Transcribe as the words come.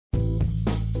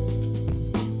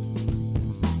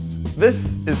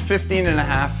This is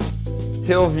 15.5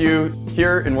 hill view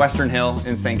here in Western Hill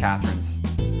in St.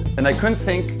 Catharines. And I couldn't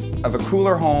think of a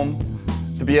cooler home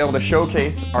to be able to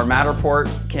showcase our Matterport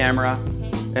camera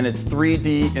and its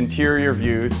 3D interior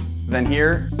views than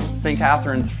here, St.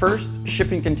 Catharines' first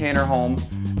shipping container home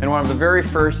and one of the very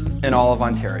first in all of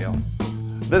Ontario.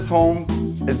 This home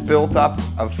is built up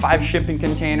of 5 shipping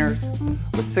containers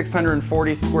with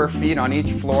 640 square feet on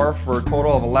each floor for a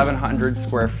total of 1,100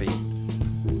 square feet.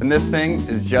 And this thing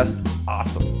is just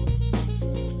awesome.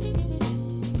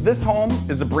 This home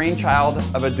is a brainchild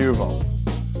of Aduvo.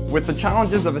 With the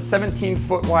challenges of a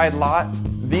 17-foot wide lot,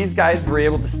 these guys were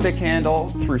able to stick handle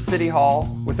through City Hall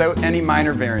without any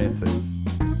minor variances.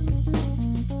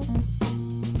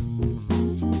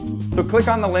 So click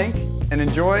on the link and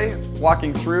enjoy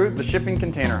walking through the shipping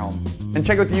container home. And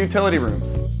check out the utility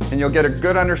rooms, and you'll get a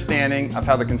good understanding of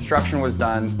how the construction was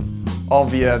done, all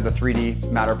via the 3D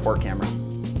Matterport camera.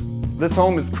 This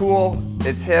home is cool,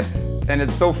 it's hip, and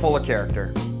it's so full of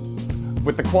character.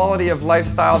 With the quality of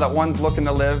lifestyle that one's looking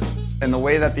to live and the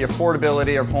way that the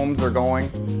affordability of homes are going,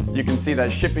 you can see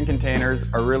that shipping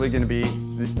containers are really going to be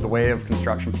the way of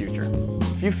construction future.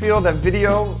 If you feel that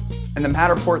video and the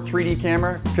Matterport 3D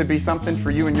camera could be something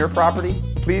for you and your property,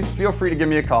 please feel free to give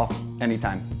me a call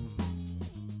anytime.